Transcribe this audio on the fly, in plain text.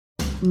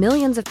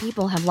Millions of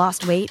people have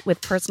lost weight with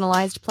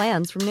personalized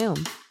plans from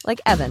Noom. Like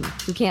Evan,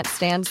 who can't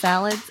stand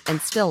salads and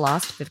still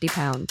lost 50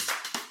 pounds.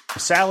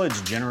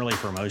 Salads generally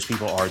for most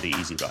people are the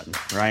easy button,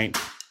 right?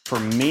 For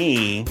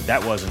me,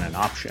 that wasn't an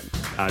option.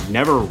 I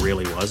never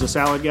really was a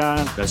salad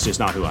guy. That's just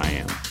not who I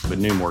am. But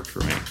Noom worked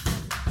for me.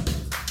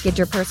 Get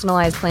your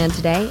personalized plan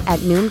today at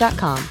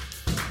Noom.com.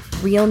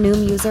 Real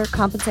Noom user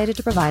compensated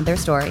to provide their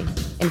story.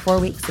 In 4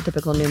 weeks, the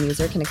typical Noom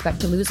user can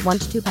expect to lose 1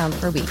 to 2 pounds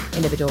per week.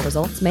 Individual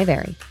results may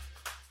vary.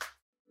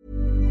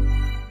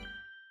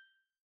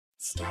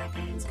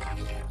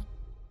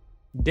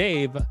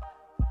 Dave,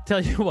 tell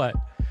you what,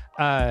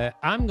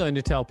 I'm going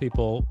to tell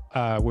people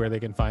where they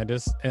can find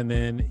us, and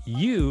then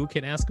you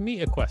can ask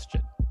me a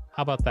question.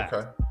 How about that?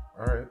 Okay.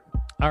 All right.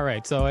 All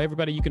right. So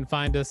everybody, you can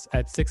find us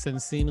at Six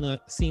Unseemly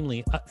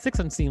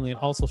on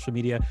all social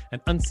media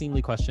and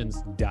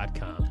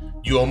unseemlyquestions.com.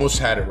 You almost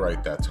had it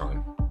right that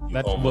time.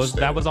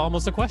 That was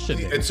almost a question.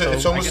 It's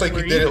almost like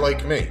you did it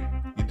like me.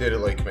 You did it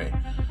like me.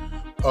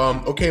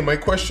 Okay, my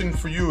question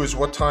for you is,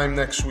 what time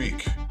next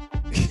week?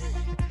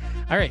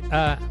 All right.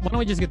 Why don't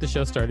we just get the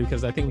show started,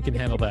 because I think we can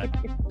handle that.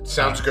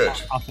 Sounds good.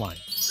 Offline.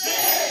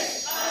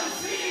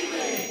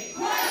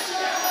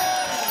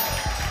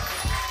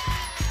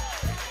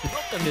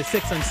 Welcome to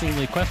Six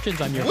Unseemly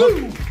Questions. I'm your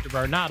host, Mr.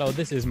 Varnado.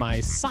 This is my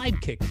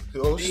sidekick,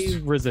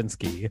 Dave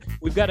Rosinski.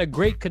 We've got a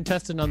great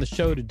contestant on the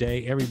show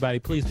today. Everybody,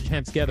 please put your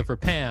hands together for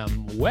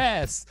Pam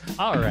West.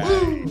 All right,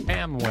 Woo!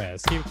 Pam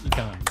West. Here she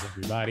comes,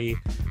 everybody.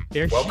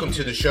 Welcome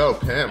to the show,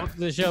 Pam. Welcome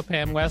to the show,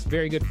 Pam West.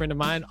 Very good friend of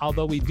mine,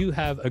 although we do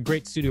have a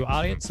great studio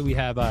audience. So we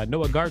have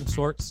Noah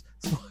Garden-Swartz.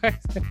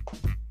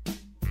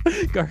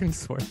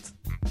 Garden-Swartz.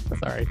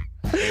 Sorry.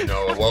 Hey,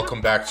 Noah, welcome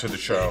back to the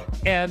show.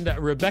 And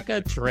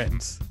Rebecca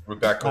Trent.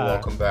 Rebecca,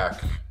 welcome back.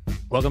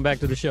 Welcome back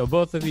to the show.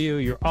 Both of you,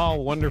 you're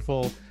all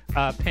wonderful.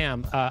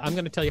 Pam, I'm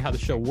going to tell you how the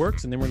show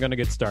works, and then we're going to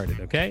get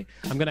started, okay?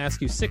 I'm going to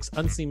ask you 6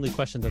 unseemly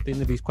questions. At the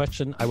end of each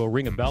question, I will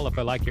ring a bell if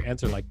I like your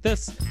answer like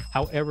this.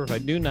 However, if I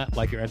do not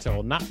like your answer, I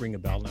will not ring a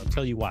bell, and I'll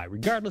tell you why.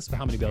 Regardless of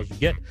how many bells you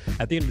get,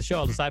 at the end of the show,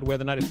 I'll decide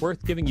whether or not it's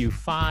worth giving you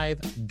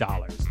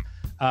 $5.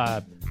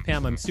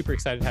 Pam, I'm super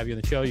excited to have you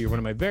on the show. You're one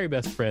of my very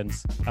best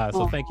friends.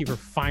 So thank you for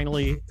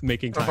finally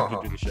making time to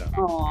do the show.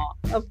 Oh,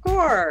 of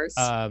course.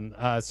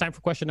 It's time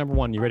for question number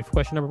 1. You ready for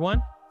question number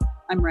 1?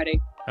 I'm ready.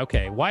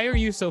 Okay. Why are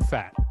you so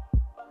fat?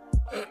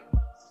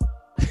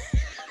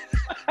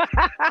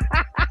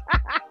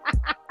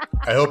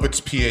 I hope it's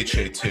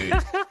PHAT.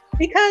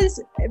 Because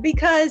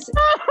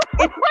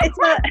it's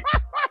a...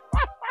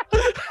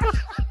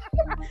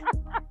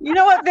 You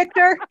know what,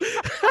 Victor?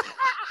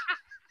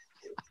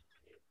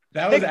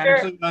 That was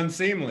actually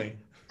unseemly.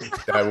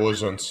 That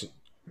was one.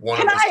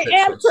 Can I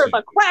answer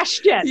the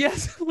question?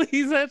 Yes,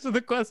 please answer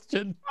the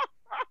question.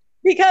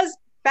 Because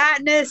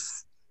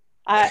fatness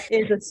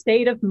is a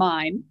state of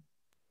mind,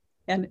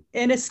 an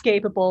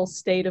inescapable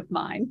state of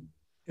mind.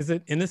 Is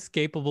it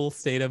inescapable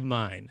state of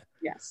mind?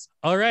 Yes.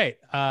 All right.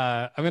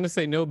 I'm going to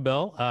say no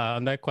bell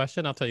on that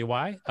question. I'll tell you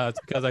why. It's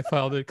because I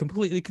found it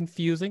completely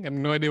confusing. I have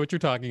no idea what you're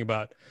talking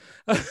about.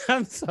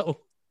 I'm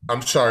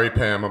sorry,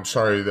 Pam. I'm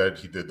sorry that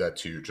he did that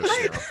to you just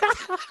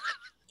now.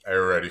 I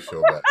already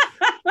feel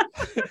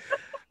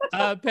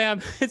bad.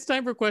 Pam, it's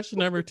time for question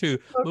number 2.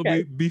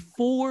 Okay. But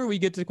before we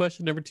get to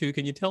question number 2,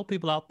 can you tell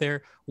people out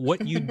there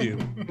what you do?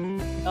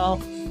 I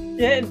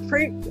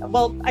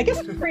guess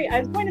I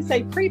was going to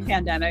say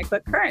pre-pandemic,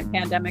 but current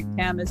pandemic,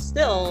 Pam is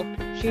still,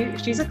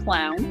 she's a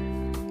clown.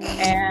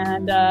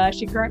 And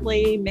she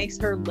currently makes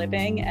her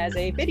living as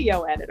a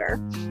video editor.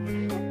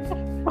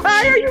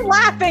 Why are you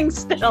laughing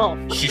still?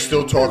 She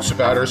still talks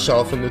about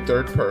herself in the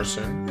third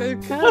person.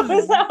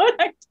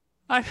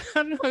 I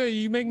don't know.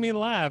 You make me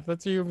laugh.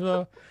 That's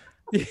your.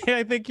 Yeah,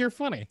 I think you're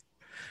funny.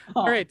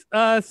 All right.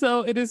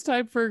 So it is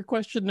time for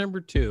question number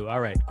 2.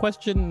 All right.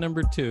 Question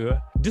number 2.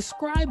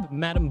 Describe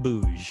Madame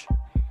Bouge.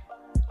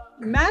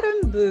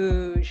 Madame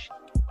Bouge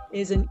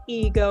is an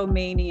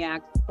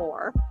egomaniac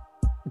whore.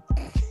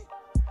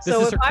 This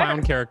is her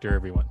clown character,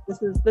 everyone.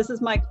 This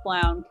is my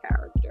clown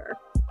character.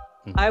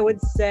 I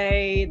would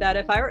say that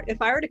if I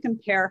were to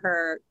compare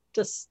her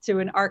just to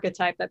an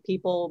archetype that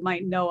people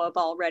might know of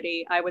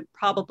already, I would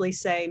probably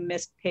say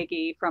Miss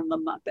Piggy from the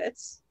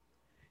Muppets.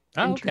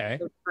 Oh, okay. In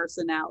terms of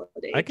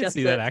personality. I can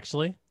see that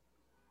actually.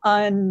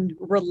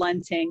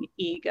 Unrelenting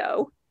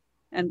ego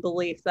and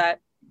belief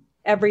that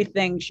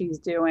everything she's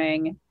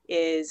doing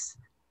is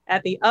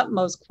at the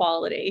utmost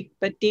quality,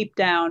 but deep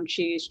down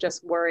she's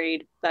just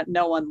worried that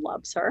no one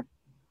loves her.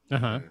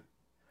 Uh-huh.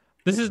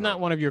 This is not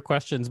one of your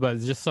questions, but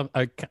it's just a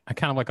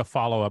kind of like a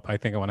follow-up I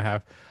think I want to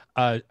have.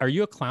 Are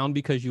you a clown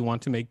because you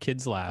want to make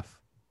kids laugh?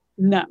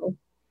 No.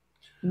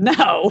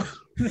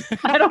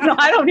 I don't know.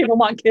 I don't even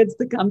want kids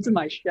to come to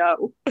my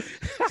show.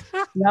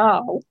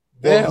 No.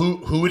 Well,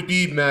 who would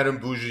be Madame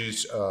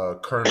Bouge's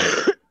Kermit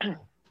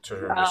to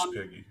her Miss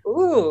Piggy?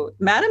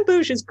 Madame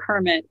Bouge's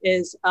Kermit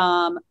is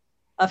a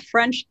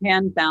French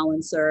hand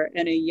balancer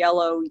in a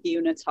yellow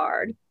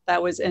unitard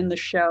that was in the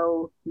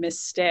show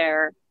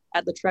Mystère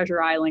at the Treasure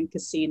Island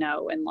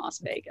Casino in Las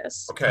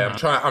Vegas. Okay,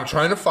 I'm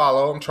trying to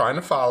follow.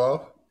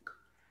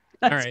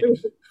 right.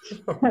 That's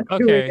who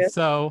Okay, it is.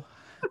 so,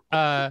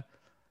 I'm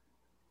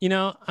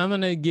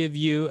gonna give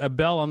you a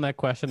bell on that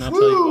question. I'll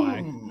tell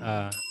you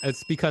why.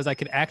 It's because I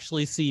could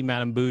actually see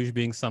Madame Bouge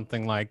being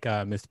something like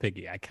Miss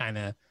Piggy. I kind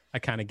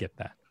of get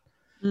that.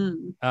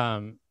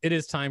 It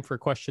is time for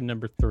question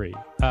number 3.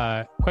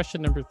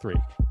 Question number 3: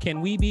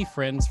 can we be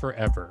friends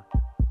forever?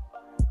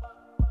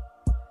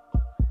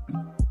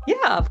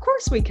 Yeah, of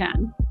course we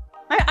can.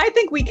 I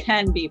think we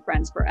can be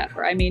friends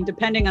forever. I mean,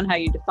 depending on how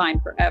you define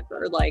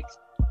forever, like,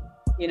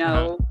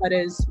 what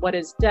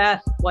is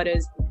death? What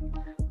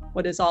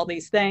is all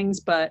these things?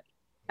 But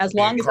as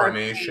long as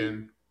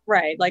Incarnation.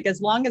 right, like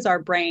as long as our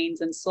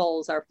brains and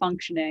souls are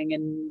functioning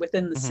and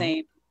within the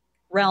same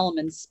realm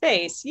and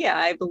space, yeah,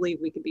 I believe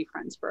we could be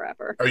friends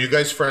forever. Are you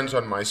guys friends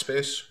on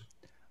MySpace?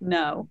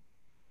 No.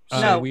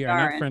 No, we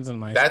are not friends on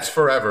MySpace. That's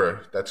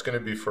forever. That's going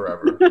to be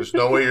forever. There's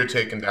no way you're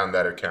taking down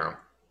that account.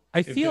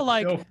 I feel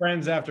like still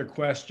friends after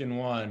question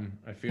 1.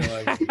 I feel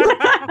like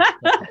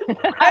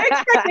I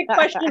expected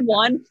question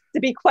 1 to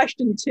be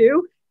question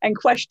 2 and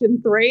question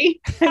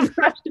 3 and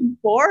question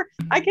 4.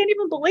 I can't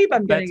even believe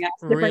I'm getting asked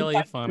different really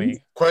questions.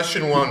 funny.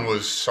 Question 1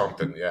 was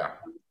something, yeah.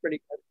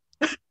 Pretty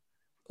good.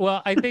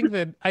 Well, I think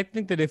that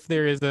if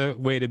there is a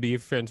way to be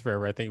friends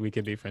forever, I think we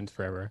could be friends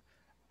forever.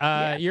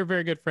 You're a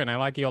very good friend. I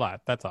like you a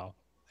lot. That's all.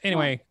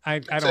 Anyway, I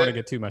don't want to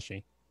get too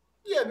mushy.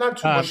 Yeah, not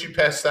too mushy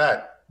past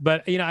that.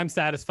 But I'm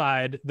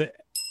satisfied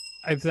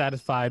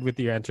with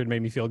your answer. It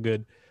made me feel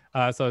good.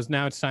 So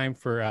now it's time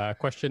for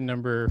question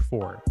number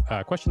 4.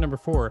 Question number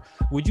 4: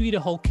 would you eat a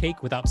whole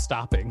cake without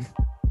stopping?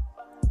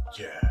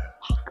 Yeah.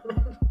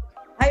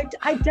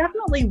 I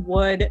definitely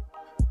would,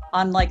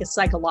 on like a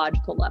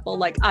psychological level.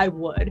 Like I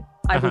would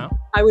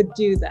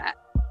do that.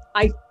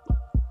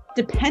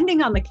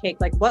 Depending on the cake,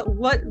 like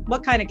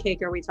what kind of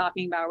cake are we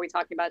talking about? Are we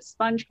talking about a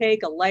sponge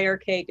cake, a layer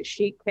cake, a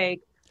sheet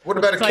cake? What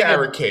about It's a like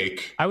carrot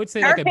cake? I would say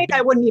Carrot like cake,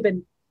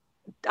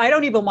 I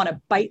don't even want to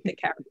bite the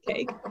carrot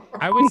cake.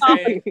 I would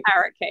say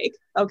Carrot cake.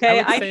 Okay.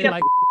 I would say need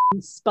like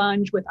a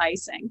sponge with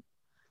icing.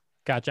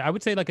 Gotcha. I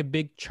would say like a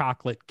big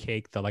chocolate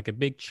cake though, like a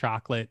big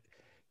chocolate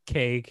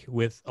cake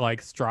with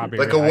like strawberry.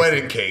 Like a icing.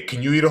 wedding cake.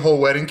 Can you eat a whole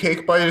wedding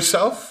cake by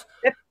yourself?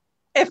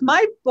 If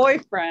my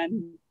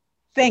boyfriend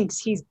thinks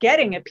he's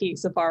getting a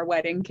piece of our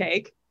wedding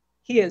cake,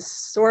 he is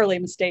sorely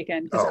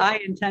mistaken, because I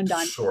intend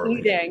on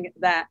eating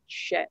that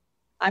shit.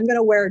 I'm going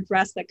to wear a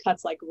dress that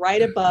cuts like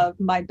right above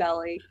my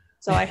belly,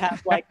 so I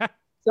have like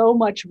so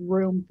much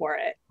room for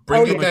it.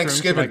 Bring your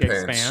Thanksgiving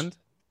pants. Expand.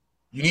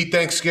 You need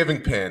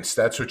Thanksgiving pants.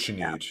 That's what you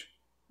need.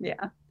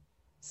 Yeah.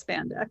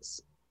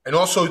 Spandex. And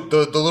also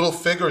the little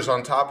figures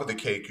on top of the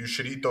cake, you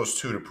should eat those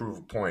too to prove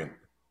a point.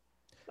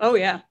 Oh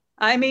yeah.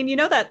 I mean,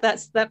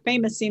 that's that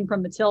famous scene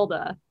from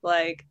Matilda.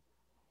 Like,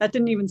 that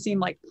didn't even seem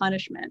like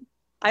punishment.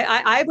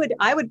 I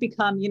would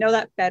become,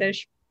 that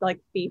fetish, like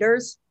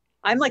feeders.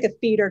 I'm like a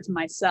feeder to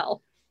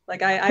myself.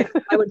 Like I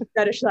would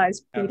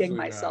fetishize feeding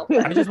myself.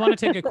 I just want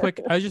to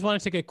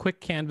take a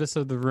quick canvas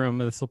of the room.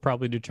 This will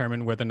probably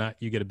determine whether or not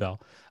you get a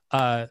bell.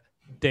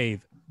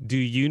 Dave, do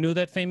you know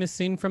that famous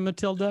scene from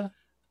Matilda?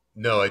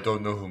 No, I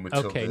don't know who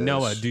Matilda is. Okay,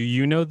 Noah, do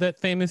you know that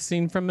famous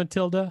scene from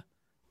Matilda?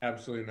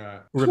 absolutely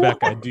not.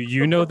 Rebecca, do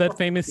you know that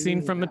famous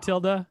scene from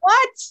Matilda?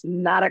 What?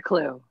 Not a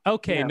clue.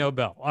 Okay, no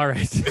bell. All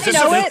right.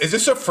 Is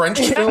this a French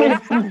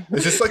film?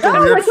 Is this like a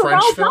weird it's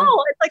French a Roald film?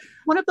 Dahl. It's like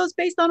one of those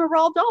based on a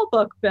Roald Dahl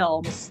book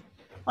films.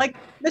 Like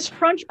this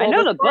Crunchball. I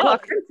know the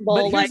book.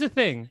 But here's the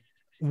thing.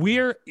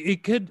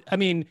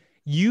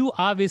 You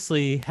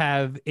obviously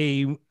have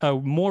a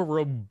more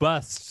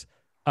robust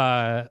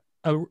tour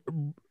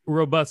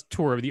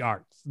of the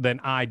arts than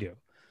I do.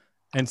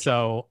 And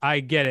so I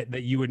get it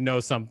that you would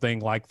know something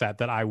like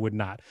that I would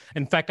not.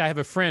 In fact, I have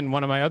a friend,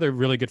 one of my other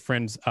really good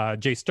friends,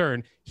 Jay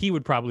Stern. He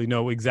would probably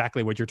know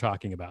exactly what you're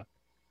talking about.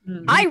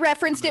 I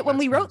referenced it when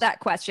we wrote that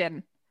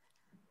question.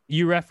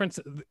 You reference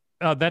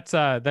that's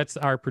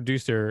our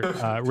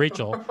producer,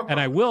 Rachel. And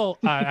I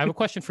have a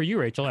question for you,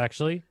 Rachel,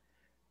 actually.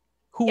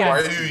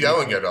 Why are you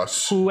yelling at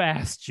us? Who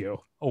asked you?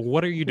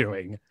 What are you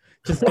doing?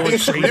 Just Why are you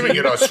screaming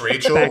at us,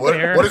 Rachel?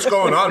 What is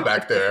going on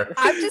back there?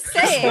 I'm just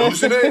saying.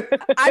 Losing it?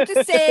 I'm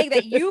just saying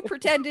that you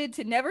pretended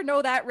to never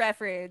know that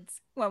reference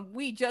when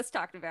we just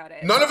talked about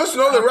it. None of us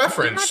know the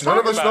reference. None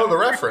of us know the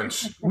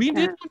reference. We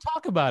didn't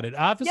talk about it.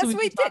 Obviously, yes,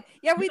 we did.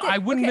 Yeah, we did. I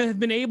wouldn't have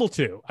been able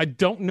to. I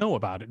don't know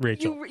about it,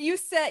 Rachel. You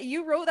said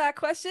you wrote that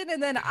question,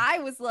 and then I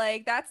was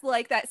like, "That's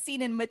like that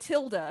scene in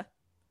Matilda."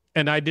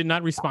 And I did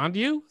not respond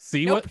to you.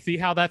 See See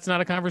how that's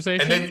not a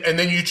conversation. And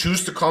then you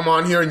choose to come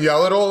on here and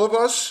yell at all of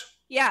us.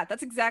 Yeah,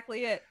 that's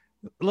exactly it.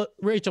 Look,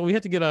 Rachel, we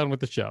have to get on with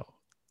the show.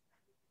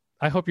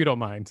 I hope you don't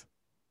mind.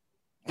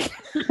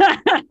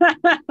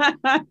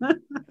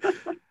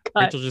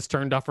 Rachel just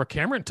turned off her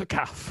camera and took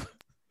off.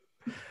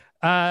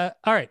 All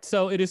right,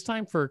 so it is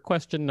time for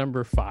question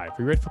number 5. Are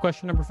you ready for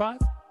question number 5?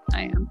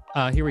 I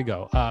am. Here we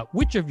go.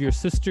 Which of your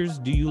sisters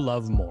do you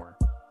love more?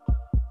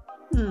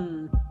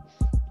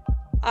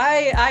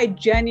 I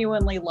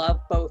genuinely love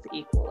both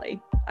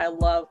equally. I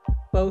love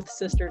both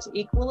sisters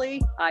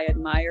equally. I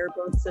admire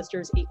both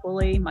sisters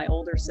equally. My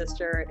older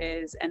sister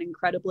is an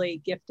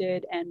incredibly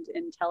gifted and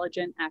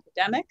intelligent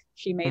academic.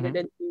 She made it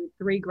into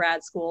 3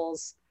 grad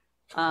schools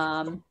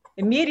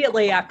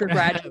immediately after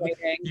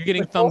graduating. You're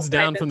getting thumbs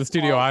down from the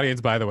studio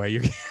audience, by the way.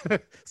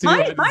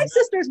 My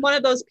sister's one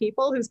of those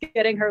people who's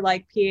getting her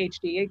like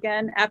PhD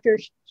again after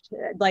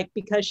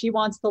because she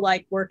wants to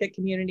like work at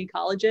community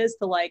colleges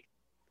to like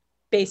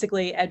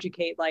basically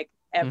educate like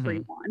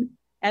everyone.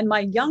 And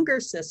my younger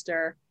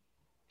sister,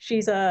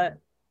 she's a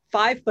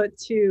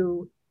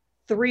 5'2",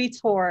 3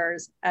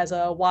 tours as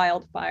a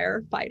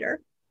wildfire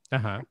fighter.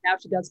 Now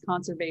she does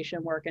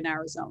conservation work in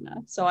Arizona.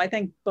 So I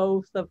think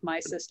both of my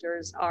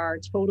sisters are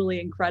totally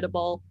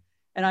incredible.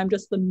 And I'm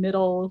just the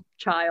middle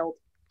child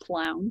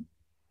clown.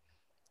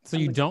 So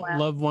you don't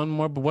love one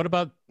more, but what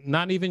about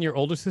not even your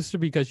older sister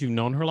because you've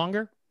known her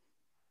longer?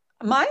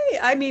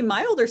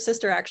 My older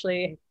sister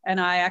actually, and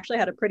I actually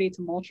had a pretty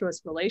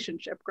tumultuous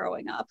relationship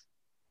growing up.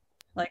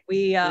 Like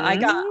I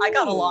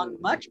got along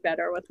much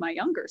better with my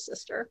younger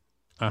sister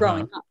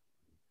growing up.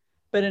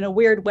 But in a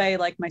weird way,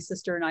 like my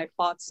sister and I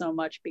fought so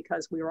much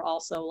because we were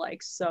also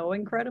like so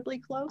incredibly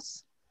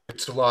close.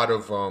 It's a lot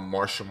of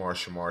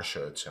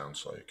Marsha, it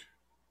sounds like.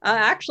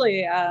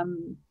 Actually,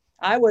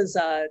 I was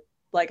the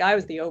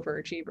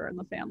overachiever in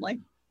the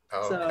family.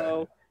 Oh, so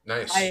okay.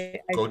 Nice.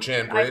 Go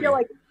Jan Brady. I feel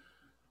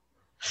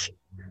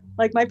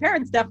like my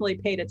parents definitely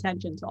paid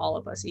attention to all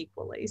of us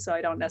equally. So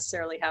I don't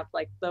necessarily have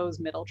like those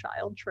middle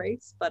child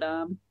traits. But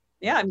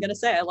yeah, I'm going to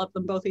say I love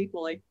them both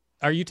equally.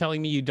 Are you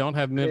telling me you don't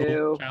have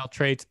middle child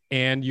traits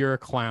and you're a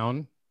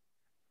clown?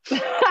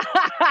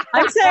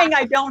 I'm saying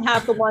I don't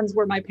have the ones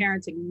where my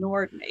parents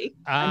ignored me.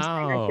 I'm saying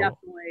I Oh.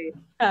 definitely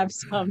have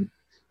some,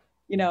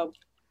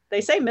 they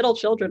say middle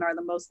children are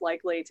the most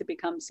likely to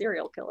become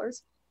serial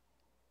killers.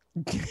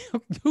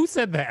 Who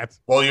said that?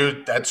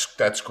 Well,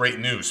 that's great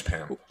news,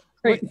 Pam.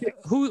 Great.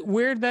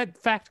 Where'd that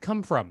fact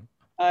come from?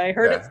 I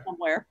heard it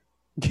somewhere.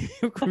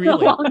 Really?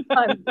 A long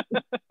time.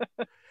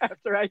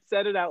 After I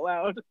said it out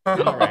loud.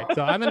 All right,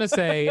 so I'm going to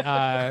say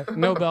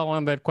no bell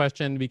on that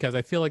question because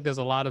I feel like there's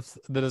a lot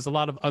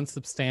of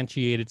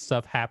unsubstantiated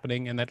stuff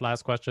happening in that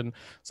last question.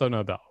 So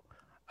no bell.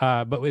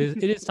 But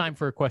it is time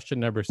for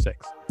question number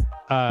 6.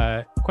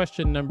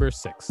 Question number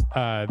 6.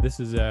 This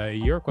is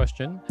your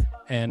question,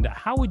 and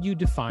how would you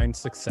define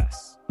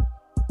success?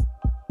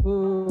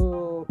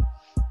 Ooh.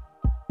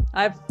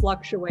 I've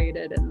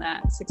fluctuated in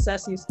that.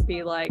 Success used to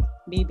be like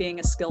me being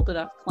a skilled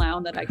enough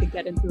clown that I could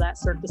get into that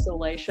Cirque du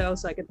Soleil show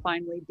so I could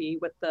finally be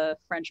with the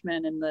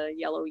Frenchman in the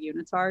yellow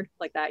unitard.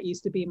 Like that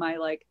used to be my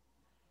like.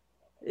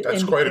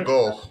 That's quite a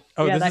goal.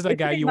 Oh, Yeah, this is that that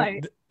guy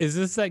could be is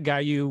this that guy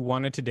you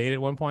wanted to date at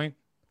one point?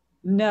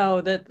 No,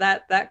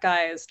 that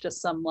guy is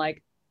just some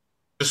like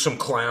Just some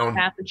clown.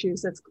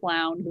 Massachusetts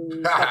clown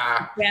who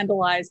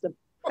vandalized a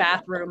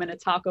bathroom in a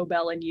Taco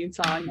Bell in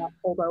Utah and got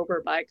pulled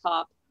over by a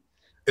cop.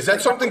 Is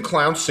that something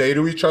clowns say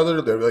to each other?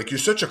 They're like, "You're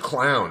such a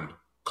clown.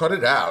 Cut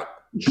it out."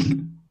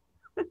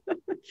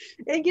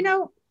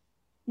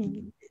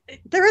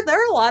 There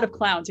are a lot of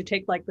clowns who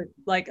take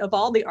like of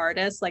all the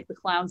artists, like the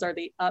clowns are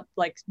the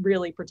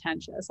really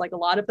pretentious. Like a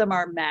lot of them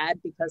are mad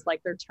because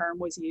like their term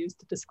was used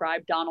to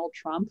describe Donald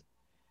Trump.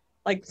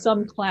 Like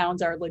some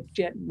clowns are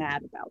legit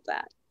mad about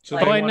that. So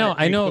Like, they I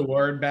wanna know. take the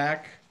word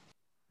back.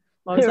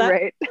 what was that?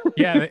 Right.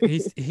 Yeah,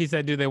 he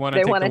said, do they want to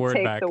They take want the to word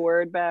take back? the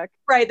word back.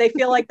 Right. They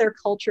feel like their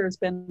culture has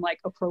been like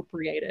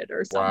appropriated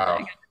or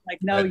something. Wow. Like,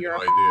 I no, had you're no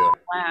a idea.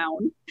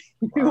 clown.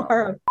 You Wow.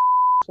 are a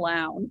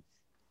clown.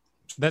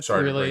 That's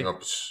Sorry really. to bring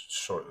up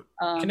sort of.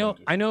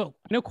 I know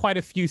quite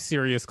a few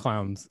serious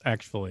clowns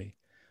actually.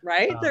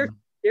 Right? They're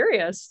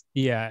serious.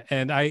 Yeah,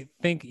 and I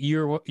think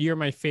you're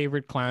my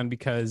favorite clown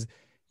because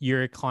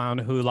you're a clown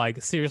who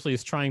like seriously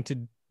is trying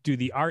to do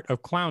the art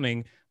of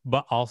clowning,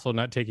 but also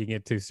not taking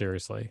it too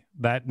seriously.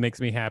 That makes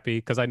me happy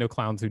because I know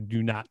clowns who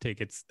do not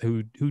take it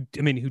who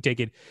take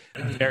it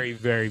very,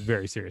 very,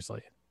 very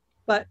seriously.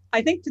 But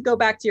I think to go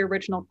back to your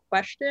original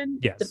question,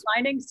 Yes.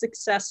 defining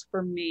success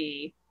for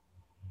me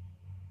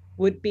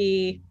would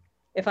be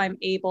if I'm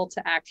able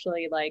to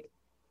actually like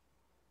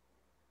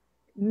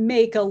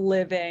make a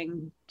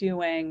living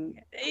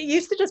doing, it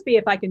used to just be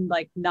if I can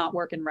like not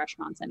work in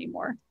restaurants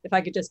anymore. If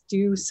I could just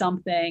do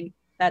something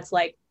that's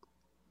like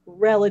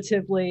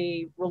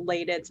relatively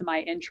related to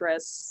my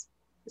interests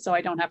so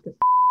I don't have to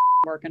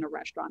work in a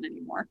restaurant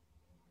anymore.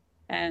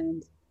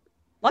 And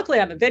luckily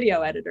I'm a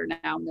video editor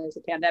now and there's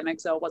a pandemic,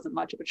 so it wasn't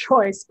much of a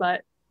choice,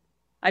 but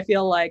I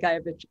feel like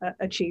I've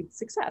achieved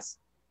success.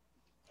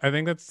 I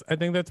think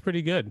that's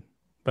pretty good.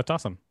 That's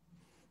awesome.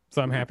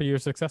 So I'm happy you're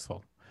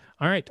successful.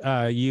 All right,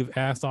 you've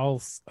answered all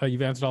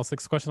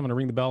 6 questions. I'm going to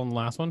ring the bell on the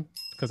last one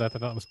because I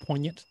thought that was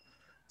poignant.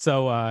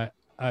 So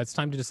it's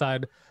time to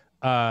decide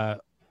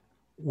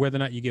whether or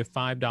not you give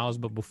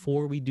 $5. But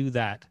before we do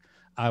that,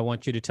 I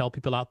want you to tell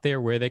people out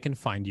there where they can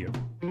find you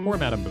or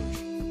Madame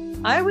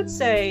Bouge. I would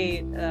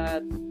say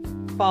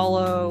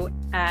follow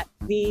at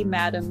the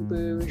Madame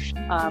Bouge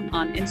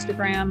on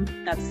Instagram.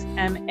 That's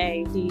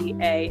MADAMEBOUGE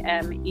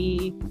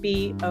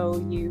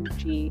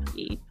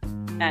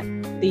at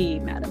the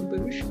Madame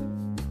Bouge.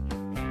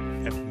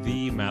 at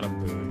the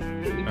Madam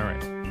Boo. All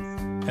right.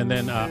 And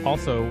then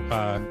also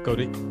go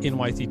to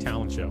NYC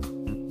Talent Show.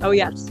 Oh,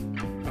 yes.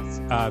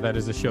 That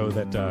is a show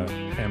that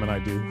Pam and I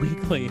do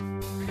weekly,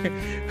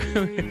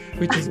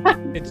 which is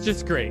it's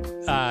just great.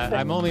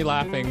 I'm only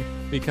laughing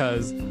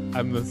because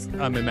I'm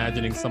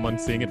imagining someone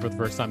seeing it for the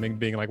first time and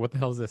being like, "What the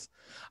hell is this?"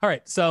 All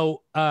right,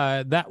 so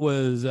that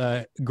was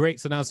great.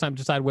 So now it's time to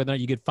decide whether or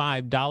not you get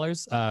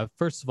 $5.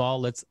 First of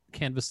all, let's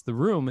canvass the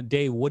room.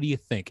 Dave, what do you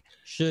think?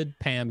 Should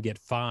Pam get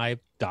 $5?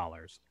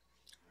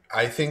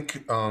 I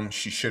think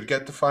she should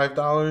get the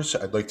 $5.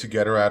 I'd like to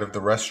get her out of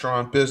the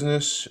restaurant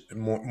business,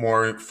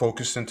 more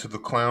focused into the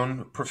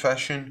clown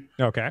profession.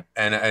 Okay.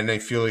 And I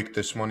feel like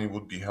this money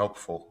would be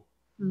helpful.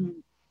 Mm-hmm.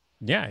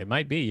 Yeah, it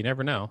might be. You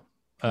never know.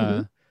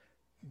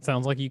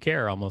 Sounds like you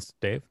care almost,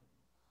 Dave.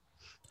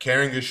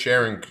 Caring is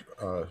sharing.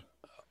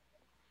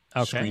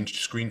 Okay.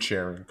 Screen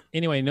sharing.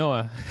 Anyway,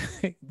 Noah,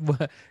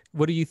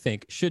 what do you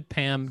think? Should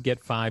Pam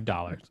get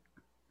 $5?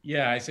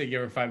 Yeah, I say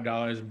give her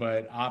 $5,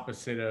 but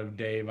opposite of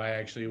Dave, I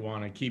actually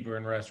want to keep her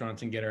in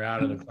restaurants and get her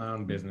out of the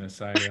clown business.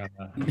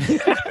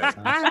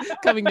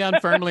 Coming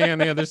down firmly on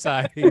the other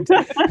side.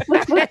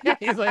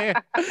 He's like,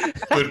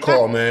 good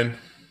call, man.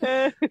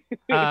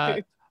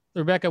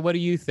 Rebecca, what do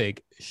you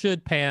think?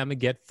 Should Pam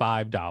get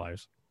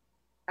 $5?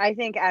 I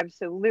think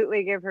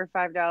absolutely give her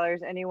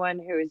 $5. Anyone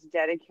who has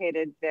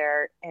dedicated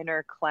their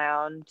inner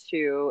clown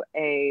to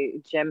a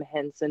Jim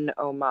Henson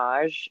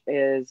homage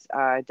is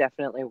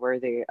definitely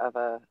worthy of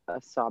a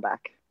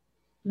sawback.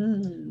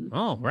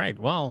 Oh, right.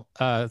 Well,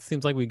 it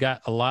seems like we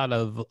got a lot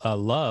of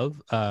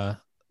love,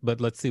 but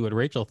let's see what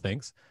Rachel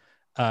thinks.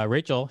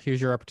 Rachel, here's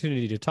your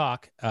opportunity to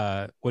talk.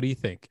 What do you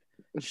think?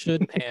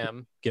 Should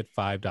Pam get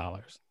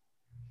 $5?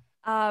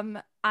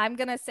 I'm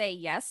going to say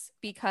yes,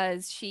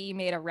 because she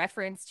made a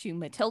reference to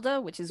Matilda,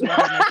 which is one of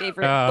my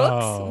favorite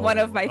books, one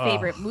of my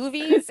favorite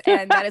movies.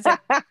 And that is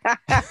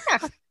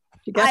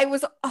I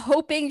was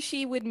hoping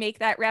she would make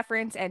that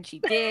reference, and she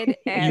did.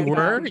 And,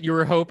 you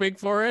were hoping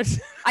for it?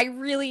 I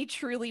really,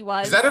 truly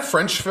was. Is that a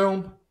French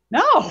film?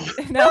 No.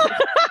 No.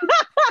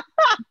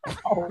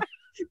 No,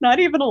 not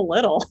even a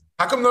little.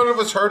 How come none of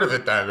us heard of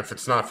it then if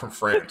it's not from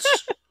France?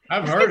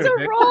 I've heard It's of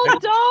a it.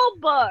 Roald Dahl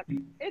book.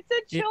 It's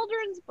a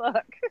children's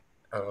book.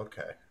 Oh,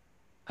 okay.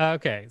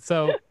 Okay,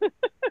 so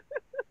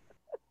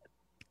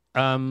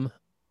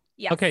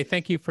Yes. okay,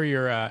 thank you for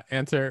your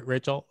answer,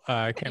 Rachel.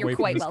 I can't You're wait for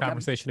quite this welcome.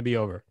 conversation to be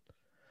over.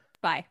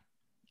 Bye.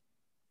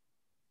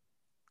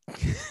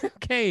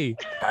 Okay.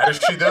 How does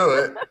she do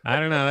it? I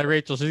don't know. That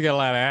Rachel, she's got a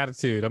lot of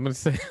attitude. I'm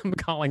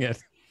calling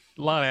it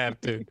a lot of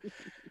attitude.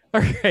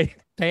 All right,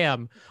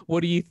 Pam,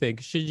 what do you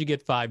think? Should you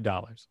get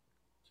 $5?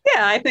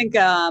 Yeah, I think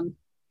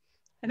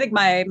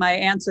my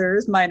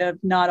answers might have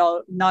not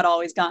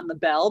always gotten the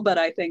bell, but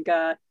I think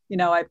I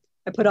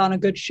put on a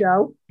good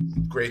show.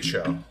 Great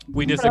show.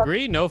 We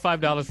disagree. No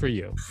 $5 for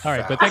you. All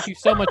right, but thank you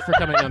so much for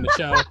coming on the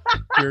show.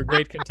 You're a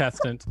great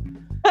contestant.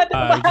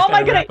 How am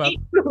I going to eat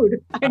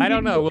food? I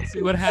don't know. We'll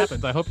see what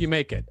happens. I hope you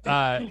make it.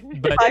 But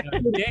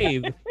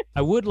Dave,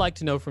 I would like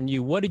to know from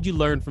you, what did you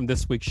learn from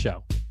this week's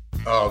show?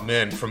 Oh,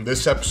 man. From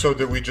this episode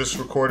that we just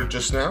recorded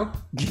just now?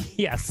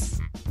 Yes.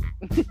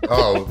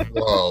 Oh,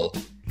 well,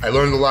 I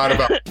learned a lot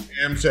about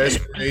Pam's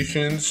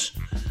aspirations.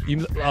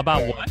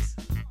 About what?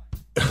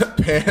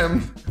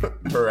 Pam,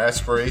 her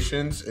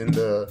aspirations in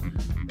the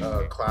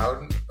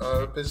clown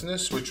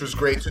business, which was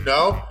great to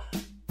know.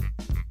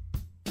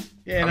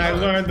 Yeah, and I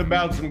learned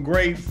about some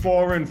great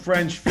foreign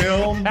French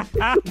film.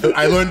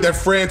 I learned that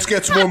France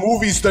gets more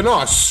movies than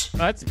us.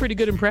 That's a pretty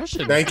good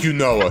impression. Thank you,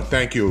 Noah.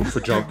 Thank you for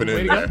jumping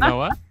in there.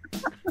 Noah.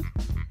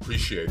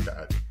 Appreciate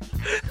that.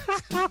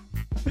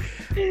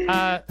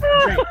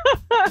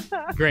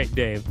 Great,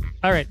 Dave.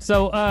 All right,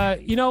 so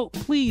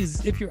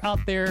please, if you're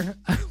out there,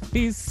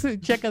 please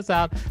check us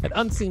out at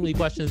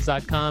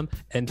unseemlyquestions.com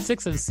and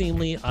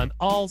 6unseemly on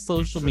all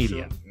social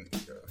media.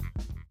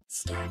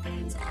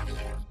 Starbane's Audio,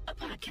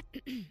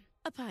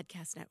 a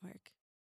podcast network.